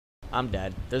I'm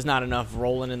dead. There's not enough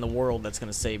rolling in the world that's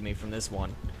gonna save me from this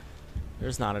one.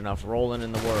 There's not enough rolling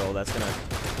in the world that's gonna...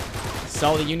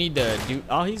 Sully, you need to do...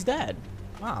 Oh, he's dead.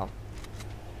 Wow.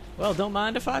 Well, don't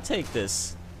mind if I take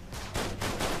this.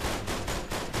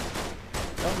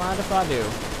 Don't mind if I do.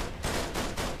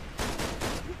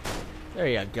 There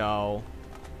you go.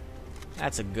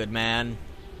 That's a good man.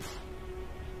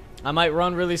 I might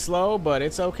run really slow, but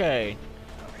it's okay.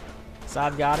 So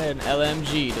I've got an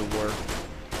LMG to work.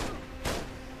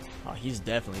 Oh, he's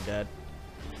definitely dead.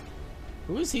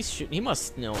 Who is he shooting? He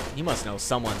must know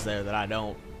someone's there that I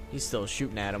don't. He's still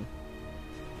shooting at him.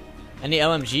 Any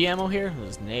LMG ammo here?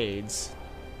 There's nades.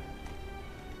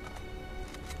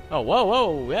 Oh, whoa,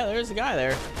 whoa. Yeah, there's a guy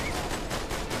there.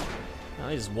 Oh,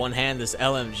 he just one-hand this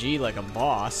LMG like a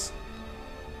boss.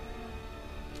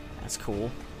 That's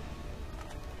cool.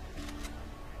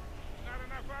 Not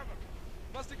enough of them.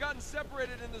 Must have gotten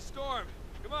separated in the storm.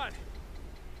 Come on.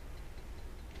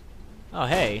 Oh,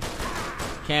 hey.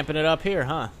 Camping it up here,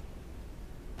 huh?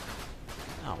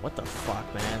 Oh, what the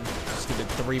fuck, man? Stupid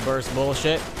 3-burst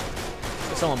bullshit.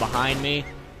 There's someone behind me.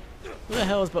 Who the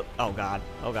hell is... Oh, God.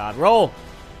 Oh, God. Roll!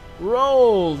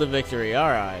 Roll to victory.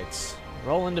 Alright.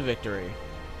 Roll into victory.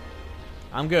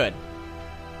 I'm good.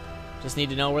 Just need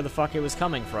to know where the fuck it was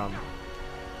coming from.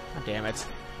 God damn it.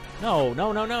 No,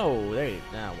 no, no, no. There you...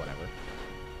 Nah, whatever.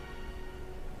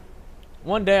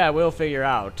 One day I will figure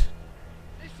out.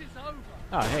 This is over.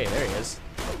 Oh, hey, there he is.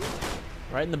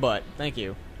 Right in the butt. Thank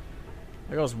you.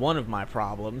 There goes one of my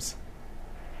problems.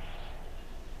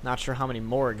 Not sure how many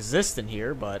more exist in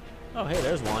here, but... Oh, hey,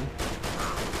 there's one.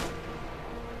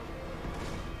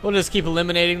 We'll just keep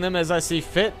eliminating them as I see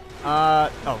fit.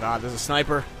 Oh, God, there's a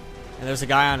sniper. And there's a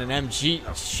guy on an MG.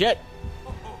 Oh, shit.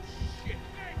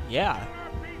 Yeah.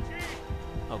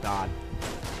 Oh, God.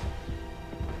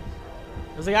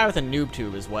 There's a guy with a noob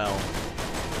tube as well.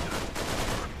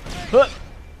 Huh.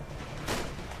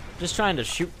 Just trying to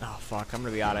shoot. Oh, fuck. I'm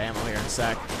going to be out of ammo here in a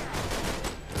sec.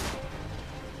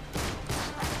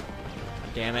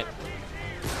 God damn it.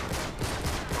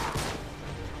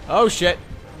 Oh, shit.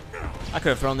 I could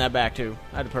have thrown that back, too.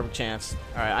 I had a perfect chance.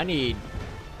 Alright, I need...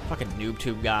 Fucking noob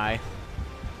tube guy.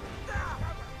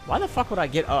 Why the fuck would I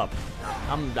get up?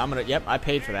 I'm gonna... Yep, I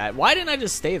paid for that. Why didn't I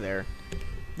just stay there?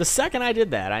 The second I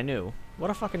did that, I knew. What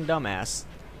a fucking dumbass.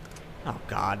 Oh,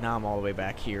 God. Now I'm all the way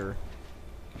back here.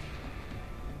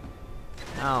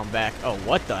 Now I'm back. Oh,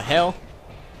 what the hell?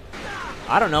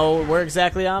 I don't know where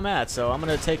exactly I'm at, so I'm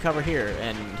gonna take cover here.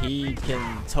 And he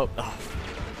can... Oh.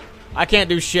 I can't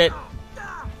do shit.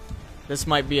 This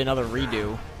might be another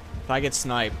redo. If I get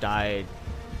sniped,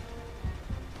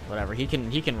 whatever. He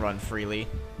can run freely.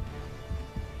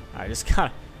 I just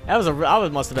kind of... I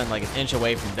must have been like an inch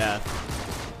away from death.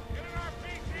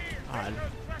 God.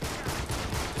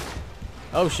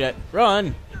 Oh shit!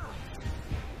 Run!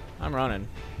 I'm running.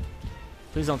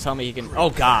 Please don't tell me he can... Oh,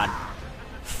 God.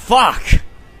 Fuck!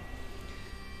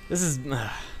 This is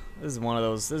one of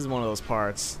those... This is one of those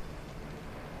parts.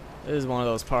 This is one of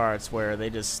those parts where they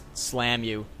just slam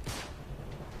you.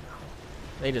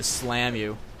 They just slam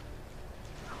you.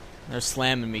 They're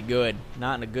slamming me good.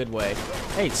 Not in a good way.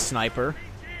 Hey, sniper.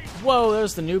 Whoa,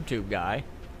 there's the noob tube guy.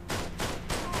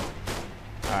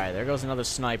 Alright, there goes another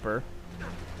sniper.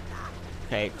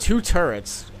 Okay, 2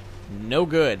 turrets. No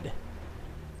good.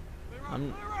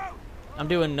 I'm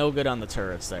doing no good on the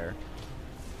turrets there.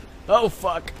 Oh,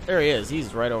 fuck. There he is.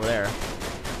 He's right over there.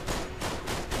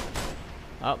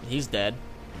 Oh, he's dead.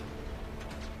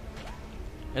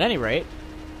 At any rate,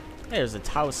 there's a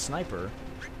Taos sniper.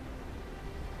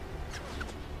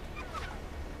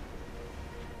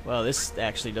 Well, this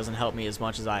actually doesn't help me as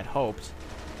much as I'd hoped.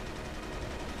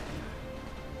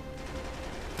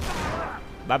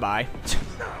 Bye-bye.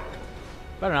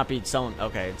 Better not be someone...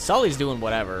 Okay, Sully's doing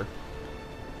whatever.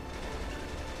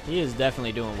 He is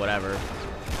definitely doing whatever.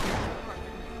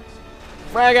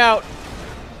 Frag out!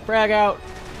 Frag out!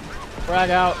 Frag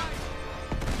out!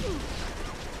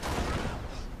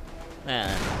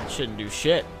 Man, shouldn't do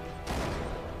shit.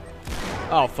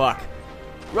 Oh, fuck.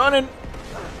 Running!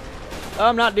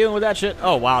 I'm not dealing with that shit.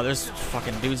 Oh, wow, there's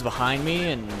fucking dudes behind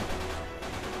me, and...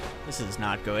 This is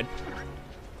not good.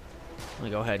 Let me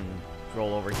go ahead and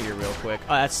roll over here real quick.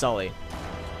 Oh, that's Sully.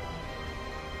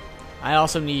 I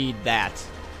also need that.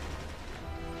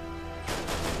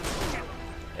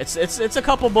 It's a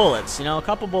couple bullets, you know? A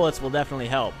couple bullets will definitely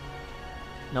help.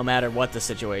 No matter what the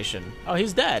situation. Oh,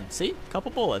 he's dead. See? A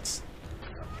couple bullets.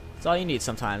 That's all you need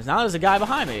sometimes. Now there's a guy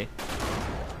behind me.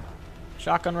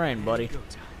 Shotgun rain, buddy.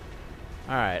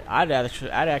 Alright, I'd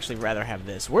actually rather have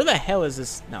this. Where the hell is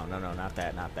this? No, not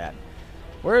that, not that.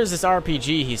 Where is this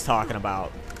RPG he's talking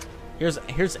about?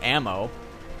 Here's ammo.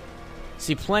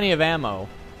 See, plenty of ammo.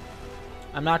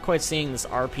 I'm not quite seeing this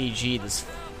RPG,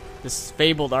 this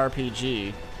fabled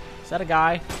RPG. Is that a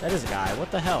guy? That is a guy.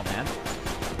 What the hell, man?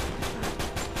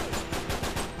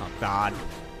 Oh, God.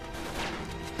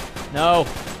 No.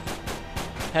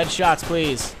 Headshots,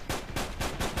 please.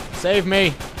 Save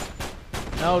me.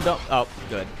 No, don't. Oh,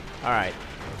 good. Alright.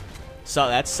 So,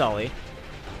 that's Sully.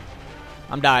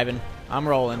 I'm diving. I'm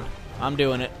rolling. I'm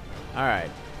doing it. Alright.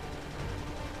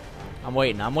 I'm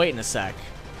waiting. I'm waiting a sec.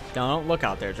 Don't look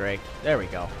out there, Drake. There we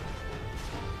go.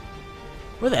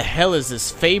 Where the hell is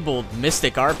this fabled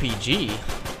mystic RPG?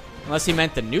 Unless he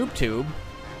meant the noob tube.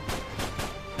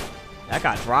 That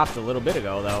got dropped a little bit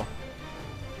ago, though.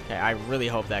 Okay, I really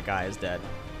hope that guy is dead.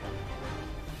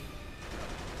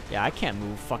 Yeah, I can't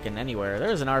move fucking anywhere.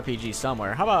 There's an RPG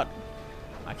somewhere. How about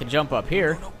I can jump up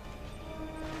here?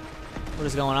 What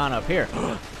is going on up here?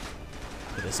 Look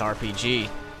at this RPG.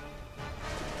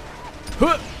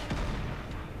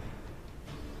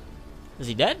 Is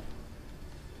he dead?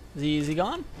 Is he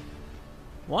gone?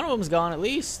 One of them's gone at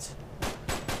least.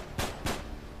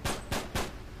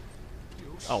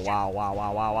 Oh, wow, wow,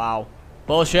 wow, wow, wow.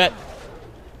 Bullshit.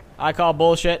 I call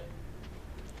bullshit.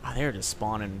 Oh, they're just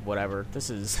spawning whatever. This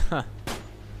is...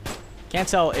 Can't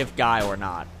tell if guy or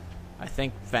not. I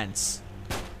think fence.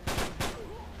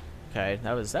 Okay,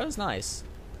 that was nice.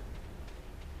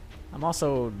 I'm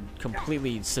also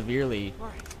completely, severely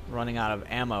running out of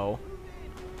ammo.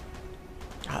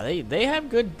 Oh, they have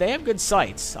good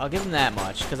sights. I'll give them that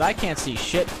much, because I can't see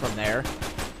shit from there.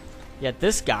 Yet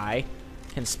this guy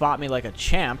can spot me like a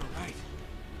champ.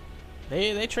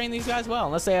 They train these guys well,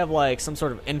 unless they have like some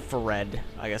sort of infrared.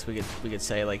 I guess we could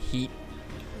say like heat.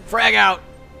 Frag out.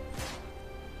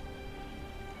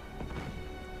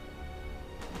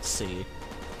 Let's see.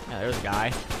 Yeah, there's a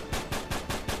guy.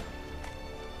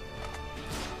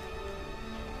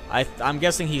 I'm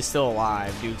guessing he's still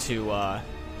alive due to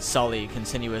Sully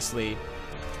continuously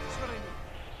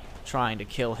trying to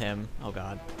kill him. Oh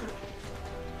God.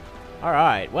 All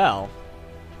right. Well.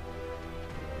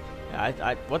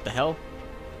 Yeah, what the hell?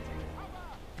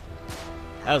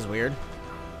 That was weird.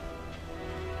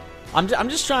 I'm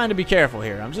just trying to be careful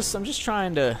here. I'm just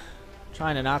trying to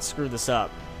not screw this up.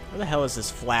 Where the hell is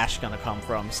this flash gonna come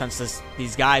from? Since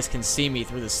these guys can see me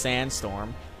through the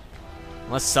sandstorm,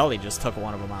 unless Sully just took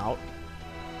one of them out.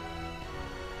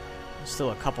 There's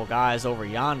still a couple guys over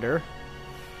yonder.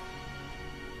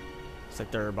 Looks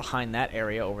like they're behind that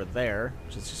area over there,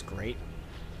 which is just great.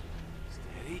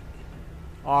 Steady.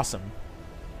 Awesome.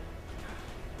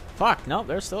 Fuck, nope,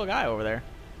 there's still a guy over there.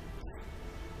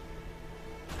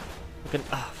 Look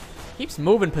at, keeps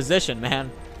moving position,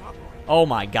 man. Oh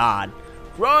my God.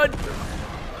 Run!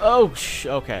 Oh,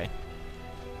 okay.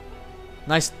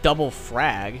 Nice double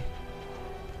frag.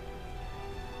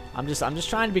 I'm just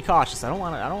trying to be cautious. I don't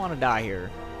want to die here.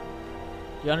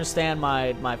 Do you understand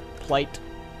my plight?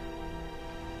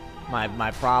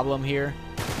 My problem here?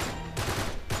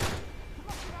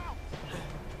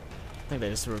 I think they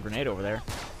just threw a grenade over there.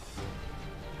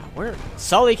 Where?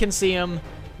 Sully can see him.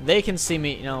 They can see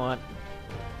me. You know what?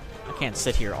 I can't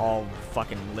sit here all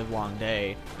fucking livelong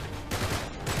day.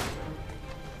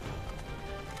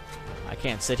 I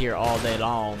can't sit here all day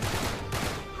long.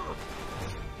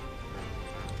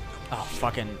 Oh,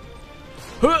 fucking...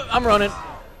 I'm running.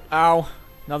 Ow.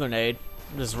 Another nade.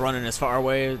 I'm just running as far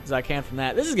away as I can from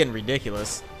that. This is getting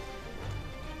ridiculous.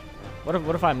 What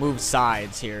if I moved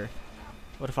sides here?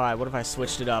 What if I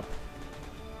switched it up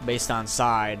based on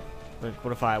side?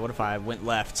 What if I went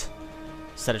left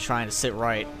instead of trying to sit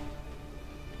right?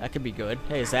 That could be good.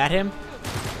 Hey, is that him?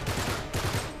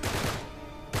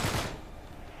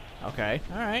 Okay.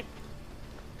 All right.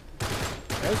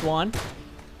 There's one.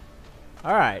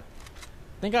 All right.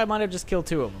 I think I might have just killed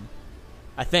two of them.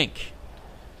 I think.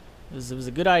 It was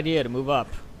a good idea to move up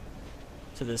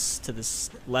to this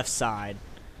left side,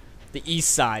 the east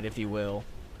side, if you will.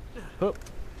 Oh,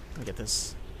 let me get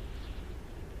this.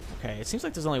 Okay, it seems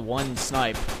like there's only one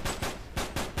snipe.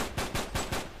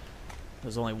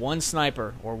 There's only one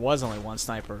sniper, or was only one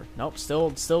sniper. Nope, still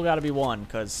got to be one,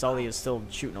 because Sully is still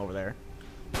shooting over there.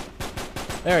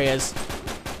 There he is.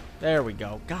 There we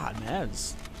go. God, man,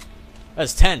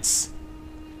 that's tense.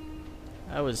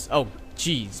 That was... Oh,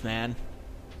 jeez, man.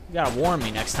 You gotta warn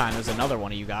me next time there's another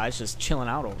one of you guys just chilling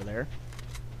out over there.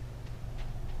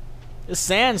 This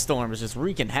sandstorm is just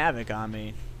wreaking havoc on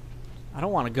me. I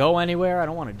don't want to go anywhere. I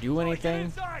don't want to do anything.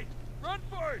 Inside. Run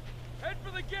for it. Head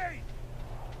for the gate.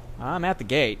 I'm at the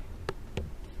gate.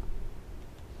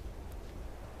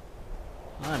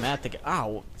 I'm at the gate.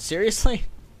 Oh, seriously?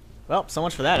 Well, so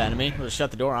much for that enemy. We'll just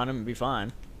shut the door on him and be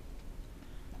fine.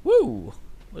 Woo!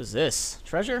 What is this?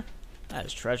 Treasure? That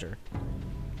is treasure.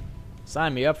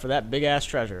 Sign me up for that big-ass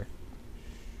treasure.